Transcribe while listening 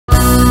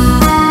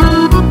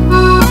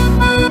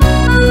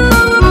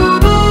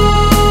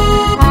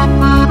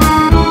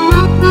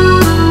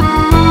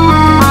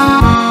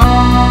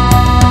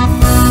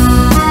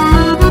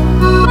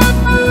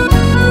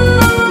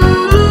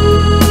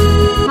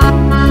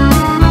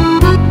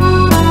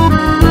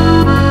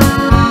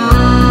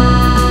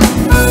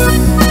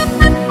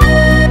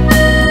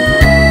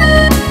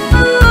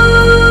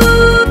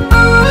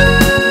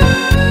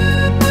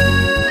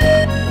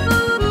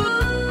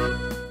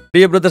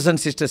Dear brothers and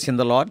sisters in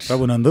the Lord,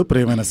 ప్రభునందు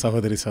ప్రియమైన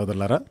సహోదరి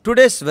సహోదరులారా,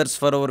 today's verse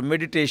for our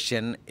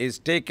meditation is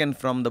taken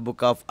from the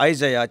book of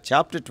Isaiah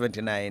chapter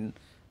 29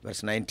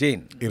 verse 19.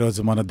 ఈ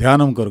రోజు మన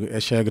ధ్యానం కొరకు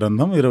యెషయా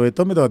గ్రంథం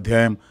 29వ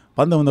అధ్యాయం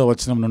 19వ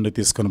వచనం నుండి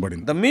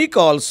తీసుకొనబడింది. The meek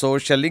also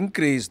shall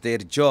increase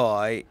their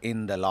joy in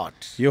the Lord.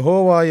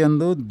 యెహోవా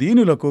యందు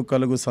దీనులకు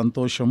కలుగు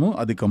సంతోషము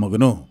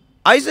అధికమగును.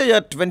 Isaiah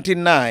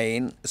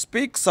 29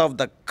 speaks of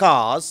the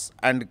cause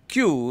and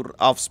cure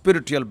of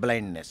spiritual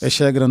blindness.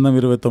 యెషయా గ్రంథం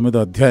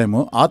 29వ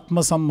అధ్యాయము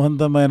ఆత్మ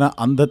సంబంధమైన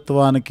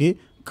అంధత్వానికి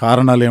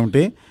కారణాలు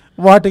ఏమిటి,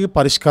 వాటికి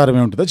పరిష్కారం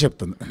ఏమిటో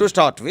చెప్తుంది. To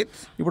start with,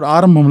 ఇప్పుడు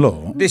ఆరంభంలో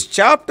this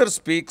chapter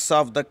speaks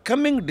of the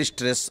coming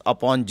distress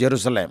upon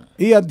Jerusalem.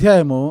 ఈ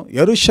అధ్యాయము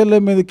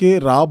యెరూషలేము మీదకి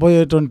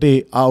రాబోయేటువంటి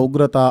ఆ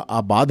ఉగ్రత, ఆ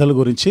బాధల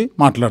గురించి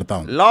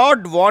మాట్లాడతాం.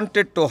 Lord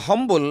wanted to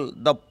humble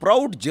the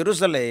proud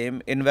Jerusalem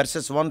in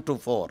verses 1 to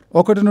 4.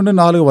 1 నుండి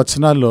 4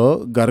 వచనాల్లో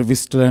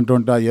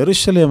గర్విష్ఠులైనటువంటి ఆ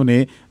యెరూషలేముని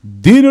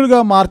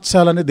దీనులుగా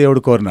మార్చాలని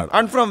దేవుడు కోరినాడు.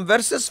 And from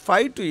verses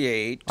 5 to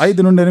 8,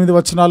 5 నుండి 8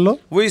 వచనాల్లో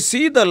we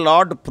see the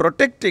Lord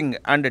protecting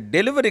and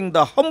delivering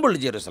the humble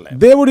Jerusalem.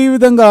 దేవుడు ఈ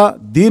విధంగా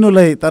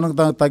దీనులై తనకు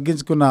తాను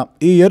తగ్గించుకున్న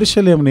ఈ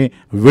యెరూషలేముని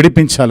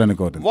విడిపించాలని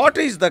కోరింది. What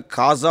is the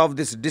cause of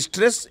this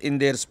distress in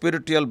their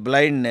spiritual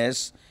blindness,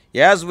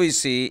 as we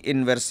see in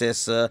verses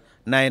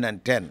 9 and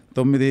 10?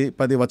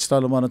 9-10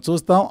 వచనాలు మనం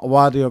చూస్తాం.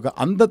 వారి యొక్క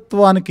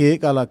అంధత్వానికి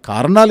గల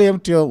కారణాలు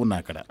ఏమిటో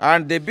ఉన్నాయి అక్కడ.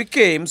 And they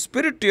became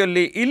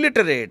spiritually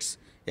illiterates,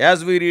 as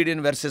we read in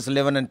verses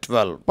 11 and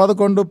 12.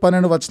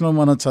 11-12 వచనం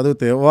మనం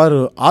చదివితే వారు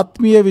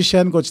ఆత్మీయ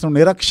విషయానికి వచ్చిన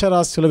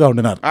నిరక్షరాస్యులుగా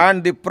ఉండినారు. And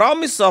the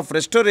promise of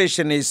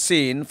restoration is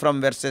seen from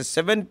verses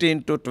 17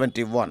 to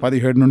 21.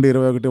 17 నుండి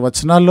 21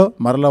 వచనాల్లో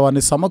మరలా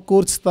వారిని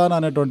సమకూర్చుతాను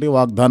అనేటువంటి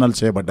వాగ్దానాలు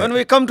చేయబడ్డాయి. When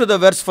we come to the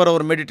verse for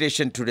our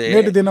meditation today,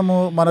 నేటి దినము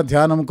మన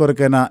ధ్యానం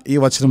కొరకైన ఈ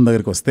వచనం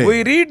దగ్గరికి వస్తే we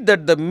read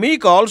that the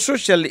meek also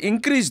shall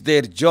increase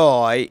their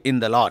joy in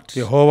the Lord.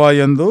 యెహోవా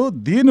యందు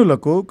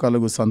దీనులకు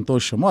కలుగు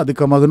సంతోషము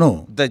అధికమగును.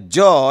 The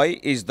joy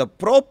is the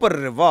proper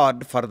reward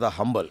for the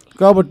humble.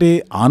 కాబట్టి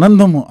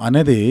ఆనందము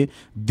అనేది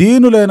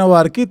దీనులైన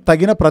వారికి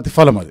తగిన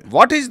ప్రతిఫలం. అది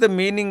What is the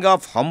meaning of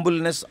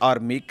humbleness or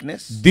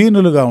meekness?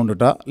 దీనులుగా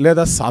ఉండుట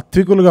లేదా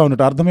సాత్వికులుగా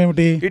ఉండుట అర్థం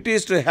ఏమిటి? It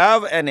is to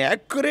have an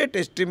accurate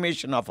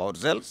estimation of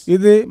ourselves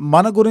ఇది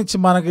మన గురించి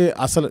మనకి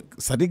అసలు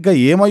సరిగ్గా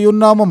ఏమై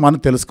ఉన్నామో మనం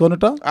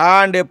తెలుసుకొనుట,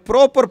 and a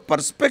proper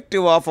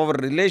perspective of our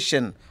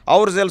relation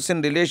ourselves in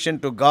relation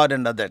to God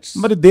and others.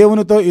 మరి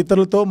దేవునితో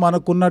ఇతరులతో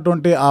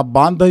మనకున్నటువంటి ఆ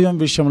బాంధవ్యం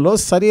విషయంలో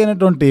సరి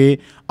అయినటువంటి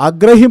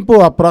అగ్రహింపు,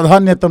 ఆ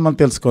ప్రాధాన్యత మనం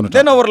తెలుసుకొనుట.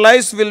 Then our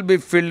lives will be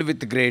filled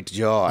with great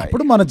joy.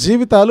 అప్పుడు మన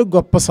జీవితాలు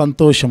గొప్ప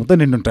సంతోషంతో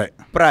నిండుంటాయి.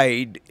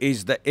 Pride is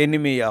the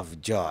enemy of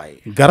joy.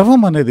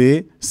 గర్వం అనేది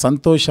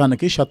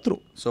సంతోషానికి శత్రు.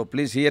 So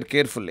please hear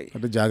carefully.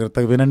 అంటే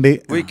జాగ్రత్తగా వినండి.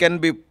 We can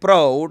be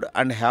proud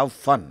and have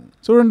fun.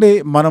 చూడండి,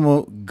 మనము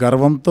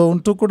గర్వంతో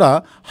ఉంటూ కూడా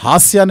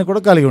హాస్యాన్ని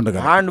కూడా కలిగి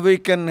ఉండగలం. And we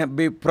can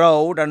be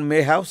proud and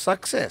may have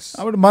success.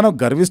 అప్పుడు మనం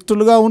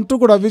గర్విష్ఠులుగా ఉంటూ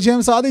కూడా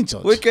విజయం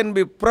సాధించవచ్చు. We can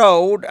be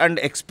proud and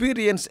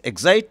experience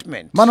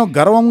excitement. మనం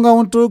గర్వంగా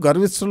ఉంటూ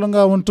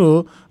గర్విష్ఠులుగా ఉంటూ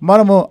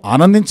మనము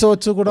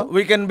ఆనందించవచ్చు కూడా.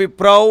 We can be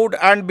proud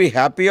and be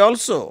happy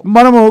also.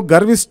 మనము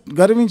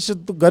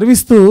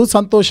గర్విస్తూ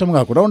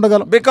సంతోషంగా కూడా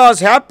ఉండగలం. Because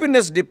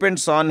happiness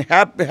depends on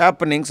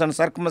happenings and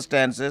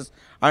circumstances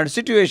and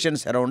situations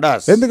around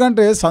us.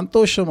 ఎందుకంటే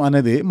సంతోషం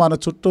అనేది మన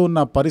చుట్టూ ఉన్న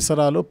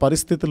పరిసరాలు,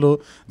 పరిస్థితులు,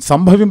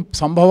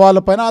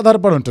 సంభవాలపైన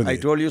ఆధారపడి ఉంటుంది. I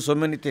told you so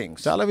many things.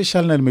 చాలా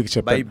విషయాలు నేను మీకు By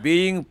చెప్పాను.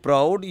 being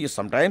proud,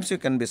 sometimes you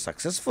can be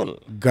successful.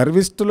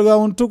 గర్విష్ఠులుగా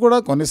ఉంటూ కూడా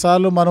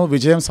కొన్నిసార్లు మనం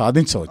విజయం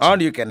సాధించవచ్చు.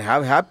 And you can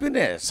have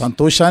happiness.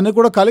 సంతోషాన్ని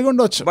కూడా కలిగి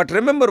ఉండవచ్చు. But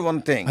remember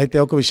one thing. అయితే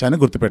ఒక విషయాన్ని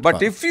But గుర్తుపెట్టుకో.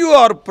 if you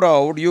are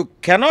proud, you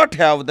cannot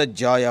have the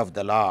joy of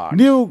the Lord.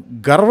 నీవు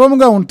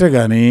గర్వంగా ఉంటే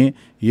గాని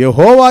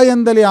యెహోవా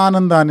యందలి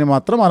ఆనందాన్ని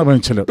మాత్రం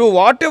అనుభవించలేవు. To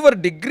whatever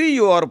degree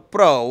you are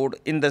proud,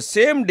 in the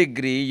same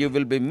degree you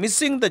will be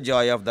missing the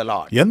joy of the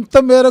Lord. ఎంత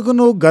మేరకు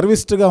నువ్వు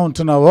గర్విష్ఠుగా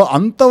ఉంటున్నావో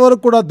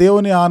అంతవరకు కూడా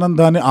దేవుని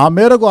ఆనందాన్ని, ఆ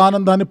మేరకు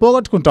ఆనందాన్ని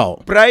పోగొట్టుకుంటావు.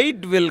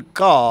 Pride will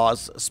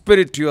cause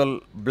spiritual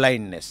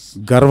blindness.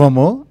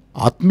 గర్వము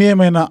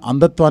ఆత్మీయమైన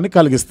అంధత్వాన్ని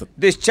కలిగిస్తుంది.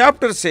 This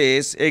chapter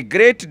says a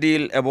great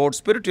deal about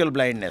spiritual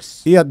blindness.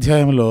 ఈ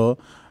అధ్యాయంలో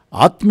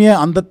ఆత్మీయ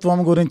అంధత్వం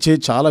గురించి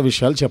చాలా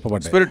విషయాలు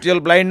చెప్పబడ్డాయి. Spiritual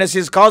blindness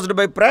is caused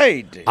by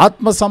pride.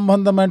 ఆత్మ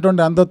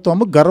సంబంధమైనటువంటి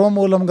అంధత్వము గర్వం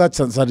మూలంగా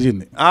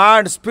జరిగింది.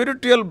 And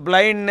spiritual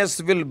blindness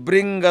will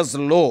bring us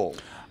low.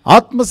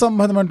 ఆత్మ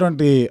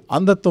సంబంధమైనటువంటి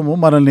అంధత్వము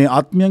మనల్ని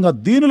ఆత్మీయంగా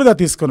దీనులుగా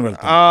తీసుకొని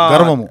వెళ్తుంది.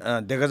 గర్వము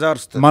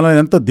మనల్ని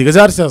ఎంతో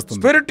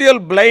దిగజార్చేస్తుంది. Spiritual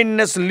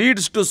blindness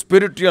leads to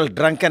spiritual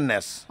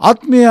drunkenness.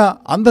 ఆత్మీయ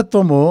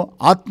అంధత్వము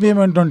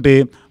ఆత్మీయమైనటువంటి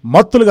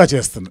మత్తులుగా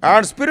చేస్తుంది.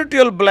 And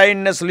spiritual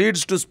blindness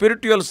leads to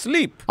spiritual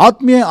sleep.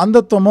 ఆత్మీయ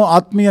అంధత్వము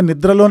ఆత్మీయ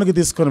నిద్రలోనికి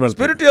తీసుకొని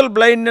వెళ్తుంది. Spiritual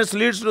blindness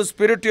leads to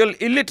spiritual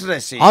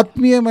illiteracy.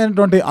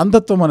 ఆత్మీయమైనటువంటి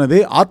అంధత్వం అనేది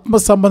ఆత్మ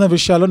సంబంధ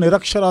విషయాల్లో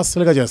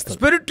నిరక్షరాస్యులుగా చేస్తుంది.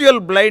 Spiritual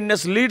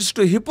blindness leads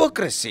to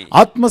hypocrisy.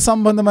 ఆత్మ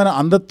సంబంధమైన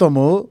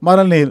అంధత్వము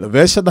మనల్ని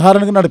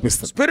వేషధారణకు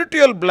నడిపిస్తుంది.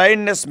 Spiritual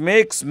blindness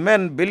makes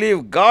men believe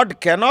God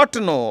cannot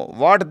know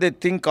what they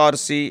think or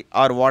see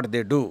or what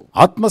they do.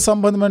 ఆత్మ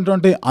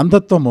సంబంధమైనటువంటి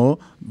అంధత్వము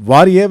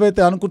వారు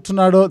ఏవైతే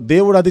అనుకుంటున్నాడో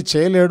దేవుడు అది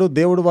చేయలేడు,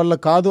 దేవుడు వల్ల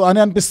కాదు అని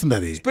అనిపిస్తుంది.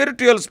 అది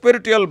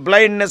spiritual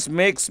blindness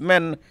makes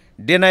men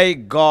deny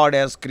God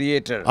as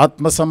creator.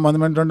 ఆత్మ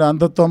సంబంధమైనటువంటి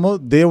అంధత్వము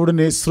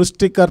దేవుడిని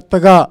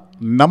సృష్టికర్తగా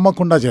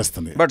నమ్మకుండా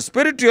చేస్తుంది. But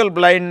spiritual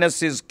blindness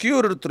is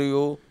cured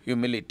through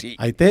humility.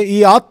 అయితే ఈ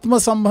ఆత్మ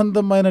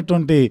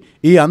సంబంధమైనటువంటి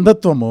ఈ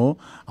అంధత్వము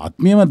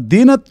ఆత్మీయ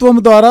దీనత్వం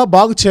ద్వారా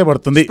బాగు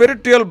చేయబడుతుంది.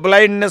 Spiritual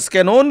blindness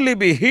can only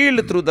be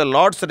healed through the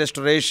Lord's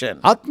restoration.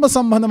 ఆత్మ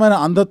సంబంధమైన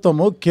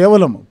అంధత్వము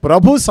కేవలం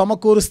ప్రభు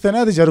సమకూరుస్తేనే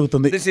అది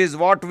జరుగుతుంది. This is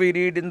what we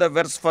read in the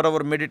verse for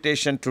our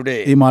meditation today.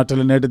 ఈ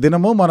మాటలు నేటి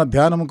దినము మన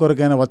ధ్యానం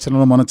కొరకైన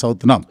వచనంలో మనం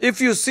చదువుతున్నాం. If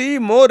you see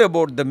more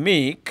about the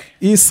meek,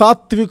 ఈ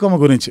సాత్వికము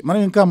గురించి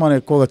మనం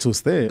ఎక్కువగా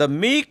చూస్తే, the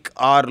meek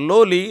are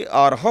lowly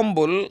or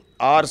humble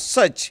or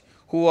such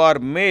who are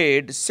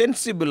made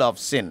sensible of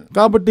sin.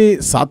 కాబట్టి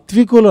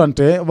సాత్వికులు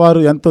అంటే వారు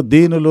ఎంతో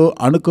దీనులు,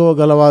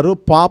 అనుకోగలవారు,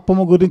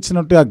 పాపము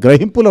గురించినట్టు ఆ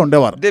గ్రహింపులో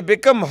ఉండేవారు. They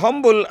become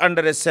humble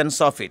under a sense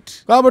of it.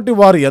 కాబట్టి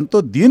వారు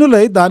ఎంతో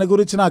దీనులై దాని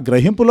గురించిన ఆ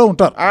గ్రహింపులో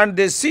ఉంటారు. And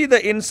they see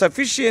the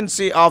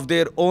insufficiency of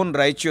their own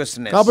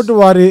righteousness. కాబట్టి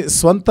వారి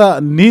స్వంత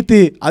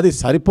నీతి అది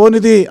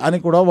సరిపోనిది అని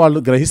కూడా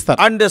వాళ్ళు గ్రహిస్తారు.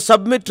 And they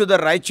submit to the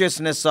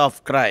righteousness of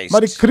Christ.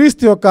 మరి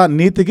క్రీస్తు యొక్క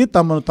నీతికి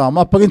తమను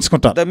తాము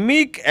అప్పగించుకుంటారు. The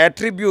meek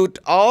attribute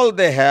all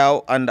they have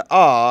and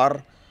are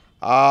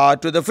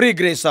to the free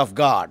grace of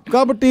God.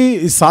 కాబట్టి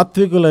ఈ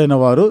సాత్వికులైన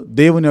వారు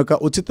దేవుని యొక్క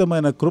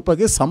ఉచితమైన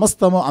కృపకి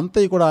సమస్తము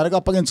అంతా కూడా ఆయనకు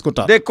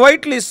అప్పగించుకుంటారు. They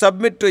quietly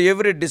submit to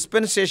every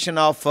dispensation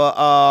of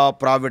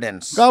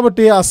providence.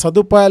 కాబట్టి ఆ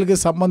సదుపాయాలకి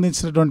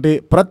సంబంధించినటువంటి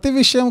ప్రతి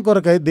విషయం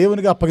కొరకై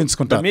దేవునికి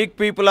అప్పగించుకుంటారు. The meek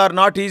people are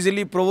not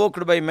easily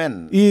provoked by men.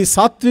 ఈ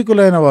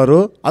సాత్వికులైన వారు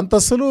అంత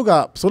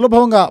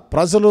సులభంగా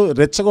ప్రజలు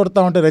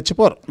రెచ్చగొడతా ఉంటే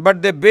రెచ్చిపోరు.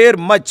 But they bear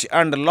much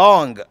and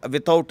long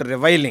without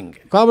reviling.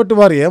 కాబట్టి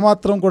వారు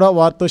ఏమాత్రం కూడా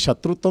వారితో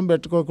శత్రుత్వం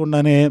పెట్టుకోకుండా,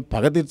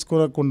 పగ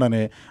తీర్చుకోకుండానే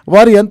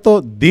వారు ఎంతో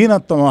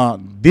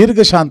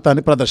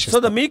దీర్ఘశాంతాన్ని ప్రదర్శిస్తారు.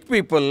 So the meek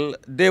people,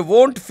 they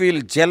won't feel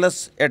jealous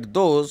at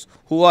those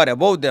who are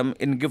above them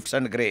in gifts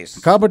and grace.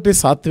 కాబట్టి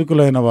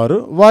సాత్వికులైన వారు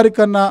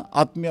వారికన్నా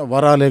ఆత్మీయ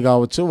వరాలే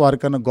కావచ్చు,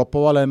 వారికన్నా గొప్ప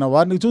వాళ్ళైన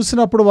వారిని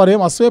చూసినప్పుడు వారు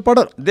ఏం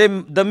అసూయపడరు.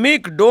 The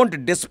meek don't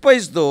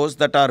despise those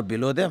that are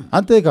below them.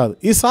 అంతేకాదు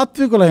ఈ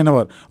సాత్వికులైన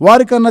వారు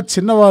వారికన్నా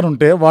చిన్నవారు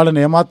ఉంటే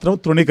వాళ్ళని ఏమాత్రం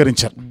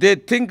తృణీకరించారు. They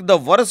think the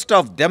worst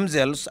of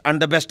themselves and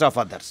the best of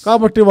others.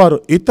 కాబట్టి వారు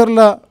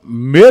ఇతరుల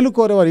మేలు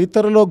కోరేవారు,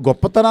 ఇతరులో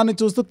గొప్పతనాన్ని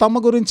చూస్తూ తమ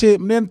గురించి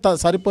నేను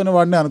సరిపోయిన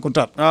వాడిని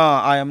అనుకుంటారు.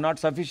 I am not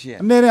sufficient.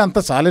 నేనే అంత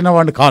చాలిన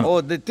వాడిని కాను. Oh,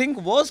 they think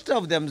worst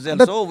of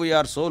themselves. Oh, we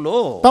are so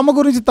low. తమ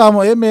గురించి తాము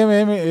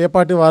ఏమేమి ఏ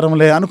పాటి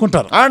వారంలే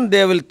అనుకుంటారు. And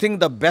they will think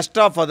the best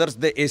of others.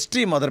 They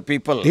esteem other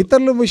people.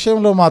 ఇతరుల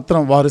విషయంలో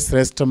మాత్రం వారు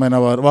శ్రేష్టమైన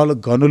వారు, వాళ్ళు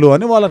గనులు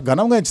అని వాళ్ళ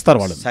ఘనంగా ఎంచుతారు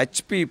వాళ్ళు.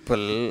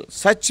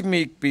 Such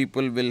meek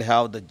people will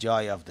have the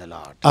joy of the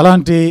Lord.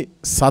 అలాంటి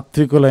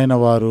సాత్వికులైన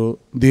వారు,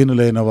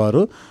 దీనులైన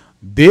వారు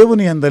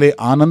దేవుని యందలి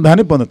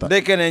ఆనందాన్ని పొందుతారు.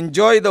 They can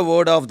enjoy the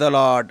word of the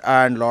Lord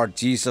and Lord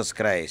Jesus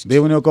Christ.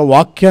 దేవుని యొక్క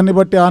వాక్యాన్ని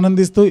బట్టి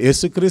ఆనందిస్తూ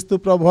యేసుక్రీస్తు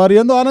ప్రభువారి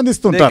యందు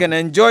ఆనందిస్తుంటారు. They can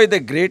enjoy the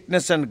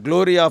greatness and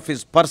glory of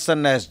his person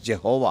as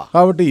Jehovah.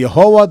 కాబట్టి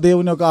యెహోవా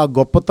దేవుని యొక్క ఆ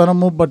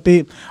గొప్పతనము బట్టి,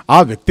 ఆ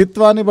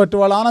వ్యక్తిత్వాన్ని బట్టి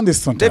వాళ్ళు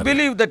ఆనందిస్తుంటారు. They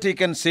believe that he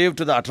can save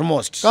to the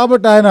uttermost.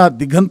 కాబట్టి ఆయన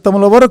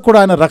దిగంతముల వరకు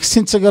కూడా ఆయన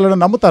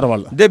రక్షించగలడని నమ్ముతారు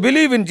వాళ్ళు. They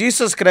believe in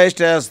Jesus Christ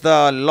as the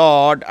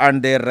Lord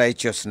and their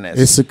righteousness.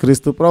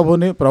 యేసుక్రీస్తు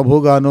ప్రభుని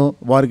ప్రభుగాను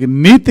వారికి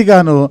నీతిగాను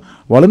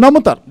వాళ్ళు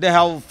నమ్ముతారు. They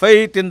have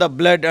faith in the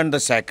blood and the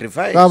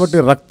sacrifice. కాబట్టి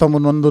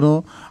రక్తమునందును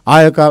ఆ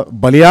యొక్క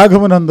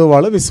బలియాగమునందు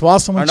వాళ్ళు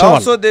విశ్వాసం ఉంచేవాళ్ళు. And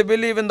also they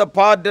believe in the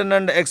pardon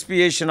and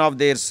expiation of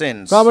their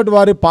sins. కాబట్టి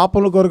వారి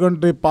పాపముల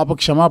కొరకంటే పాప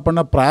క్షమాపణ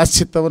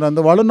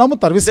ప్రాయశ్చిత్తమునందు వాళ్ళు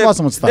నమ్ముతారు,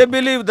 విశ్వాసం ఉంచుతారు. They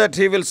believe that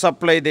he will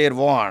supply their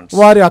wants.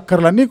 వారి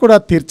అక్కర్లన్నీ కూడా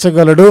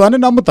తీర్చగలడు అని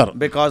నమ్ముతారు.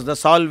 Because the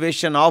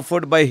salvation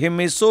offered by him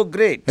is so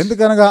great.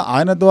 ఎందుకనగా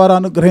ఆయన ద్వారా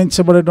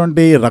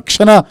అనుగ్రహించబడేటువంటి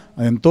రక్షణ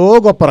ఎంతో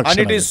గొప్ప రక్షణ.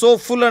 And it is so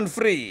full and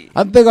free.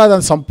 అంతేకాదు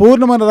అది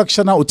సంపూర్ణమైన రక్షణ,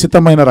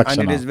 ఉచితమైన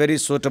రక్షణ. And it is very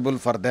suitable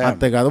for them.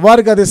 అంతేకాదు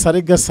వారికి అది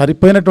సరిగ్గా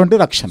సరిపోయినటువంటి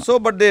రక్షణ. So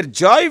but their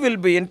joy will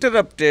be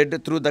interrupted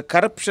through the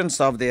corruptions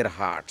of their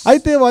hearts.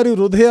 అయితే వారి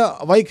హృదయ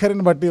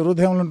వైఖరిని బట్టి,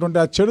 హృదయంలో ఉన్నటువంటి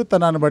ఆ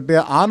చెడుతనాన్ని బట్టి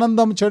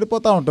ఆనందం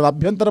చెడిపోతా ఉంటుంది,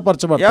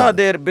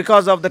 అభ్యంతరపరచబడుతుంది.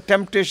 Because of the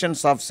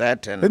temptations of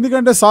Satan.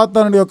 ఎందుకంటే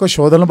సాతానుడి యొక్క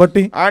శోధనను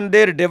బట్టి, and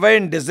their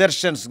divine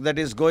desertions, that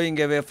is going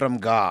away from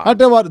God.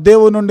 అంటే వారు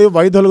దేవుని నుండి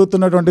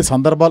వైదొలుగుతున్నటువంటి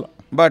సందర్భాలు.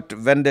 But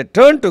when they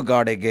turn to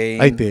God again,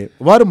 అయితే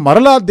వారు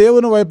మరలా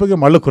దేవుని వైపుకి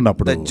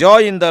మళ్ళుకున్నప్పుడు, the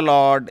joy in the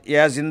Lord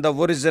as in the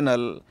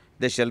original,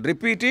 they shall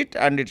repeat it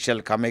and it shall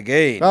come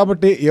again.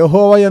 కాబట్టి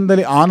యెహోవా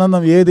యందలి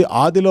ఆనందం ఏది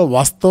ఆదిలో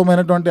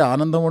వాస్తవమైనటువంటి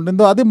ఆనందం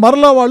ఉండిందో అది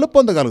మరలా వాళ్ళు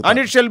పొందగలుగుతారు. And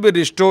it shall be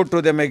restored to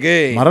them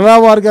again. మరలా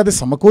వారికి అది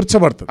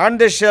సమకూర్చబడుతుంది. And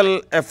they shall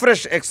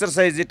afresh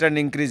exercise it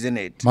and increase in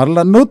it.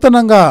 మరలా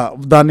నూతనంగా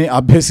దాన్ని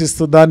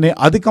అభ్యసిస్తూ దాన్ని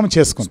అధికం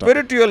చేసుకుంటారు.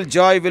 Spiritual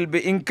joy will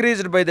be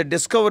increased by the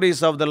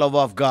discoveries of the love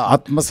of God.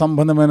 ఆత్మ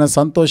సంబంధమైన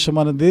సంతోషం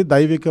అనేది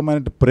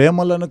దైవికమైన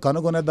ప్రేమలను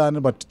కనుగొనే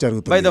దాన్ని బట్టి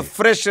జరుగుతుంది. By the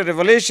fresh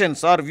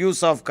revelations or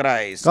views of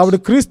Christ.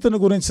 కాబట్టి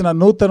క్రీస్తుని గురించిన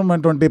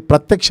నూతనమైనటువంటి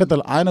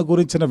ప్రత్యక్షతలు, ఆయన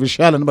గురించిన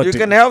విషయాలను You బట్టి.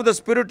 can have the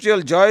spiritual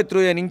joy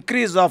through an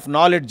increase of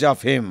knowledge of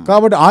Him.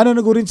 కాబట్టి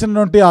ఆయనను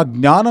గురించినటువంటి ఆ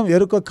జ్ఞానం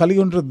ఎరుక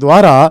కలిగి ఉండడం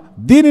ద్వారా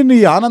దీనిని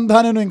ఈ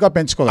ఆనందాన్ని ఇంకా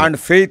పెంచుకోవాలి. And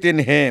faith in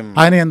Him.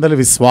 ఆయన యందలి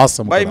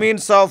విశ్వాసం By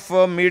means of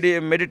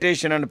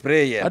meditation and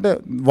prayer. అంటే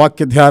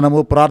వాక్య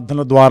ధ్యానము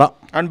ప్రార్థనల ద్వారా,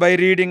 And by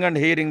reading and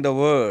hearing the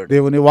word.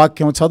 దేవుని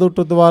వాక్యం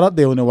చదువుట ద్వారా,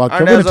 దేవుని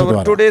వాక్యం And as వినుట our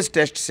ద్వారా. today's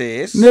text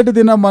says, నేటి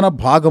దిన మన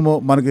భాగము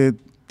మనకి and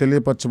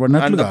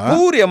తెలియపరచబడినట్లుగా, the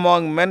poor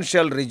among men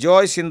shall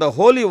rejoice in the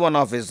Holy One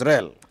of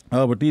Israel.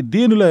 కాబట్టి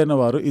దీనులైన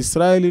వారు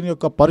ఇశ్రాయేలీని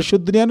యొక్క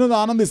పరిశుద్ధిని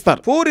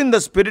ఆనందిస్తారు. Poor in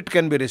the spirit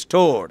can be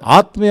restored.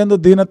 ఆత్మయందు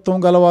దీనత్వం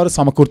గలవారు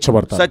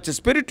సమకూర్చబడతారు. Such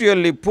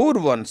spiritually poor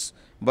ones,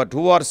 but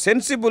who are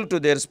sensible to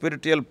their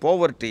spiritual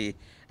poverty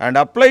and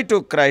apply to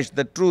Christ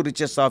the true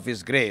riches of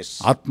His grace.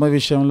 ఆత్మ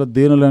విషయంలో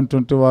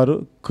దీనులైనటువంటి వారు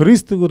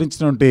క్రీస్తు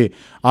గురించినటువంటి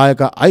ఆ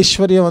యొక్క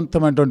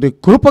ఐశ్వర్యవంతమైనటువంటి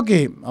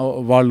కృపకి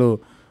వాళ్ళు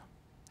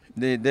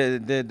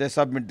They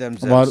submit వారు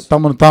themselves.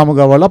 తమను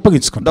తాముగా వాళ్ళు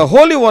అప్పగించుకుంటారు. The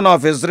Holy One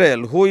of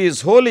Israel, who is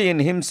holy in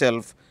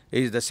Himself,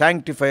 is the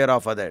sanctifier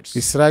of others.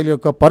 Israel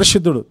యొక్క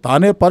పరిశుద్ధుడు,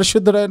 తానే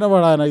పరిశుద్ధుడైన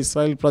వాడు, ఆయన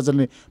ఇశ్రాయేల్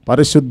ప్రజల్ని He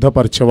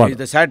పరిశుద్ధపరిచేవాడు.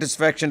 is the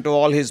satisfaction to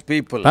all His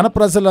people. తన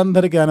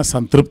ప్రజలందరికీ ఆయన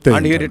సంతృప్తి,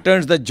 And He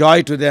returns the joy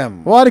to them.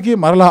 వారికి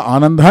మరలా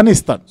ఆనందాన్ని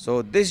ఇస్తాడు. So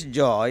this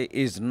joy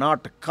is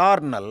not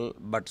carnal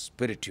but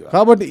spiritual.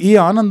 కాబట్టి ఈ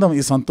ఆనందం,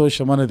 ఈ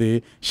సంతోషం అనేది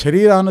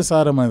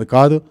శరీరానుసారమైనది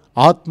కాదు,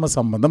 ఆత్మ It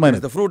సంబంధమైనది.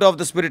 is the fruit of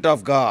the Spirit of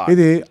God.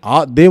 ఇది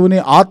దేవుని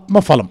ఆత్మ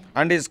ఫలం.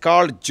 And is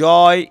called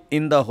joy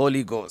in the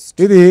Holy Ghost.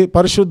 ఇది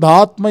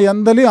పరిశుద్ధాత్మ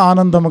యందలి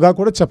ఆనందముగా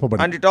కూడా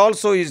చెప్పబడింది. And it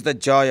also is the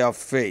joy of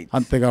faith.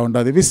 అంతేగా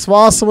ఉండదు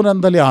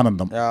విశ్వాసమునందలి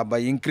ఆనందం. By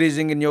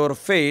increasing in your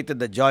faith,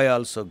 the joy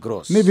also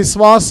grows. నీ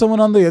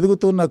విశ్వాసమునందు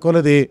ఎదుగుతున్న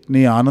కొలది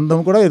నీ ఆనందం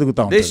కూడా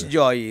ఎదుగుతా This ఉంటుంది.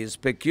 joy is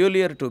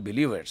peculiar to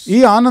believers.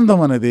 ఈ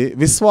ఆనందం అనేది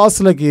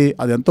విశ్వాసులకి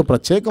అది ఎంతో And it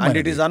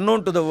ప్రత్యేకమైనది, is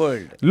unknown to the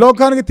world.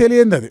 లోకానికి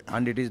తెలియంది అది.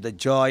 And it is the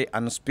joy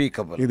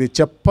unspeakable. ఇది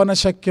చెప్పన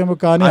శక్యము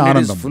కాని And it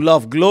is ఆనందం, full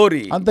of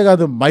glory.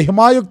 అంతేకాదు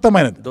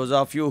మహిమాయుక్తమైనది. Those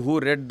of you who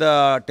read the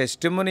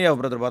testimony of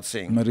Brother Bhat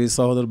Singh, మరి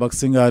సహోదరు భగత్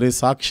సింగ్ గారి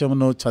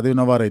సాక్ష్యమును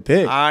చదివిన వారైతే,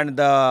 and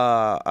the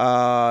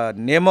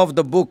name of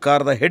the book or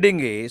the heading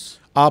is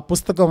ఆ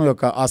పుస్తకం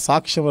యొక్క, ఆ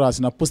సాక్ష్యం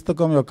రాసిన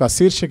పుస్తకం యొక్క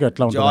శీర్షిక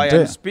ఎట్లా joy ఉంటుందంటే,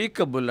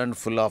 unspeakable and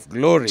full of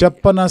glory.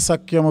 చెప్పన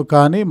సఖ్యము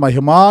కాని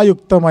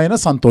మహిమాయుక్తమైన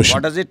సంతోషం.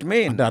 What does it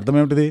mean? అంటే అర్థం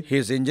ఏమిటిది?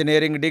 His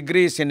engineering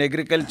degrees in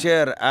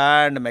agriculture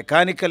and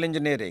mechanical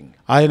engineering.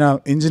 ఆయన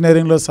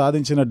ఇంజనీరింగ్ లో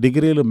సాధించిన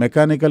డిగ్రీలు,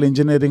 మెకానికల్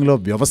ఇంజనీరింగ్ లో,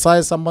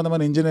 వ్యవసాయ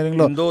సంబంధమైన ఇంజనీరింగ్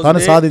లో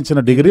తాను సాధించిన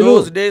డిగ్రీలు,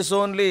 Those days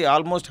only,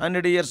 almost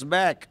 100 years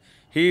back,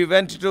 he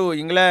went to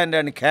England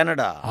and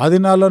Canada. ఆ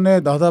దినాల్లోనే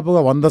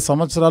దాదాపుగా 100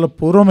 సంవత్సరాల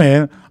పూర్వమే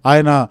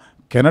ఆయన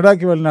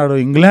కెనడాకి వెళ్ళినాడు,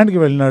 ఇంగ్లాండ్కి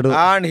వెళ్ళినాడు.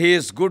 And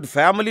his good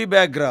family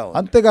background.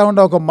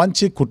 అంతేకాకుండా ఒక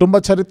మంచి కుటుంబ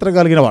చరిత్ర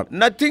కలిగిన వాడు.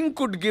 Nothing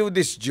could give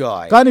this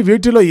joy. కానీ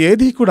వీటిలో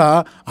ఏది కూడా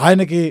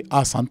ఆయనకి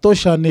ఆ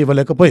సంతోషాన్ని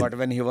ఇవ్వలేకపోయింది. But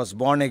when he was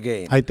born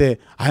again, అయితే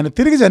ఆయన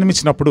తిరిగి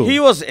జన్మించినప్పుడు he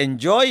was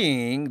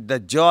enjoying the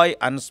joy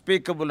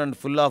unspeakable and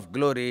full of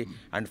glory,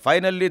 and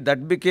finally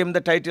that became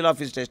the title of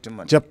his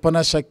testimony.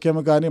 చెప్పన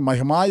శక్యము కానీ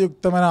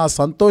మహిమాయుక్తమైన ఆ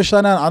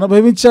సంతోషాన్ని ఆయన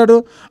అనుభవించాడు.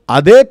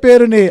 అదే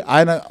పేరుని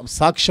ఆయన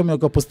సాక్ష్యం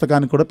యొక్క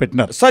పుస్తకాన్ని కూడా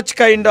పెట్టినారు. Such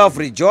kind of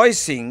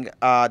rejoicing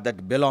that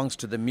belongs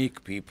to the meek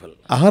people.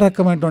 ఆ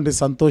రకమైనటువంటి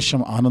సంతోషం,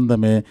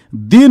 ఆనందమే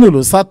దీనులు,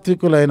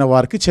 సాత్వికులైన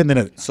వారికి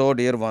చెందినది. So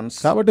dear ones,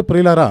 కాబట్టి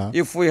ప్రియులారా,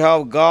 if we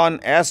have gone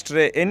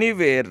astray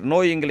anywhere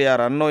knowingly or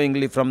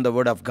unknowingly from the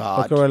word of God,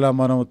 ఒకవేళ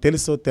మనం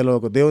తెలుసో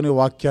తెలియక దేవుని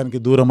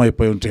వాక్యానికి దూరం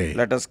అయిపోయి ఉంటే,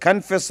 let us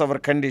confess our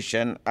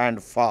condition and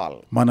fall.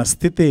 మన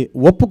స్థితి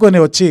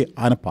ఒప్పుకొని వచ్చి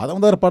ఆయన పాదం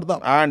దగ్గర పడదాం.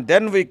 And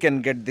then we can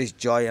get this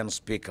joy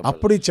unspeakable.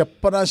 అప్పుడు ఈ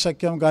చెప్పన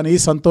శక్యం కానీ ఈ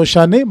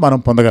సంతోషాన్ని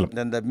మనం పొందగలం.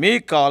 Then the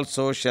meek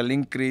also shall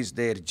increase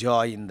their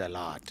joy in the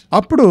Lord.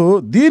 అప్పుడు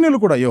దీనులు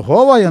కూడా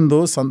యెహోవా యందు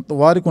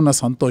వారికి ఉన్న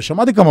సంతోషం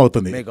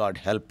అధికమవుతుంది. May God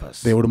help us.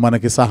 దేవుడు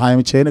మనకి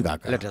సహాయం చేయను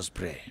గాక. Let us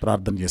pray.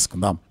 ప్రార్థన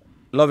చేసుకుందాం.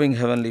 Loving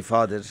Heavenly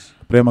Father,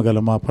 ప్రేమగల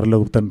మా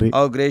పరలోక తండ్రి,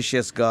 our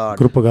gracious God,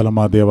 కృపగల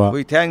మా దేవా,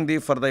 we thank Thee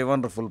for Thy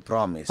wonderful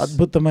promise.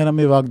 అద్భుతమైన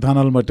మీ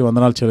వాగ్దానాలను బట్టి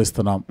వందనాలు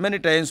చెల్లిస్తున్నాం. Many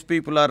times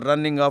people are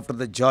running after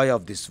the joy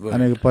of this world.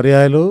 అనేక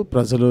పర్యాయాలు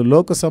ప్రజలు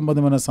లోక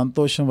సంబంధమైన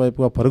సంతోషం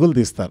వైపుగా పరుగులు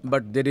తీస్తారు.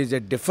 But there is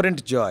a different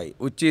joy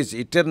which is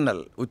eternal,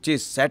 which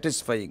is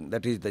satisfying.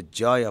 That is the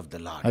joy of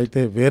the Lord.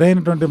 అయితే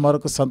వేరైనటువంటి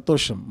మరొక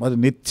సంతోషం, మరి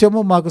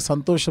నిత్యము మాకు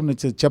సంతోషం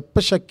ఇచ్చే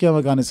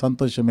చెప్పశక్యము కాని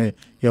సంతోషమే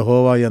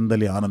యెహోవా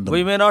యందలి ఆనందం.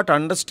 We may not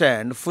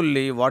understand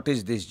fully what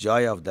is this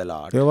joy of the Lord.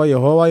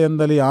 యెహోవా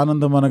యందలి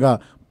ఆనందం అనగా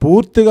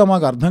పూర్తిగా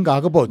మాకు అర్థం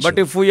కాకపోవచ్చు. But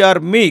if we are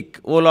meek,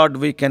 O Lord,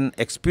 we can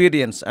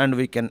experience and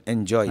we can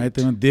enjoy it. అయితే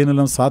మేము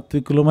దీనులం,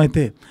 సాత్వికులం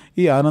అయితే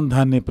ఈ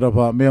ఆనందాన్ని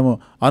ప్రభా మేము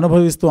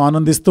అనుభవిస్తూ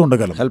ఆనందిస్తూ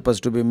ఉండగలం. Help us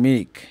to be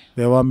meek.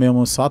 దేవా,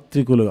 మేము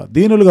సాత్వికులుగా,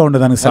 దీనులుగా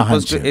ఉండడానికి Help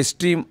సహాయం us to చేయండి.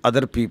 esteem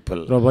other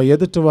people. ప్రభా,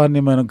 ఎదుటి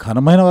వారిని మనం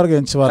ఘనమైన వారికి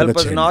Help ఎంచేవారుగా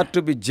us చేయండి. not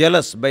to be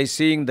jealous by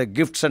seeing the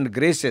gifts and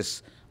graces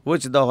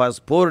which thou hast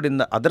poured in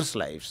the others'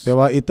 lives.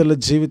 దేవా, ఇతరుల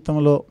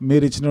జీవితంలో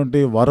మీరు ఇచ్చినటువంటి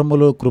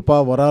వరములు, కృపా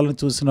వరాలను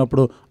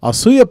చూసినప్పుడు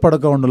అసూయ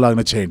పడక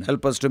ఉండలాగా చేయండి.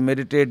 Help us to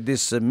meditate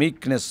this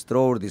meekness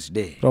throughout this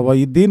day. ప్రభువా,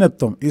 ఈ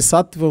దీనత్వం, ఈ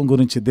సాత్వం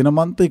గురించి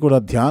దినమంతా కూడా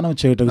ధ్యానం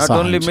చేయటం Not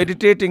సహాయం only చేయండి.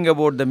 meditating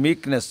about the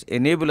meekness,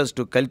 enable us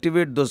to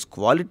cultivate those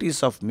qualities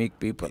of meek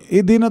people.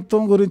 ఈ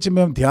దీనత్వం గురించి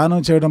మేము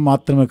ధ్యానం చేయడం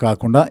మాత్రమే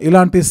కాకుండా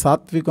ఇలాంటి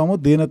సాత్వికము,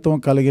 దీనత్వం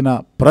కలిగిన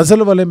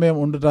ప్రజల వలె మేము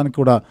ఉండటానికి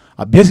కూడా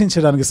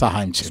అభ్యసించడానికి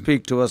సహాయం చేయండి.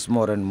 Speak to us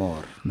more and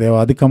more. దేవా,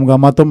 అధికంగా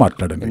మాతో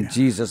మాట్లాడండి. In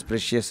Jesus'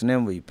 precious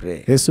name we pray.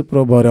 యేసు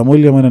ప్రభువు వారి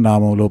అమూల్యమైన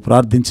నామములో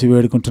ప్రార్థించి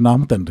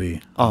వేడుకుంటున్నాము తండ్రి.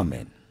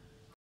 Amen.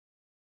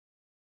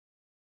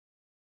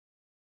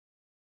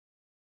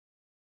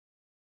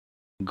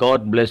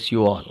 God bless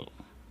you all.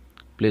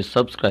 Please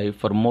subscribe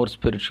for more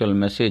spiritual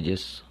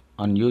messages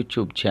on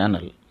YouTube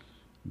channel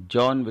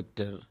John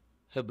Victor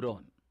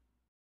Hebron.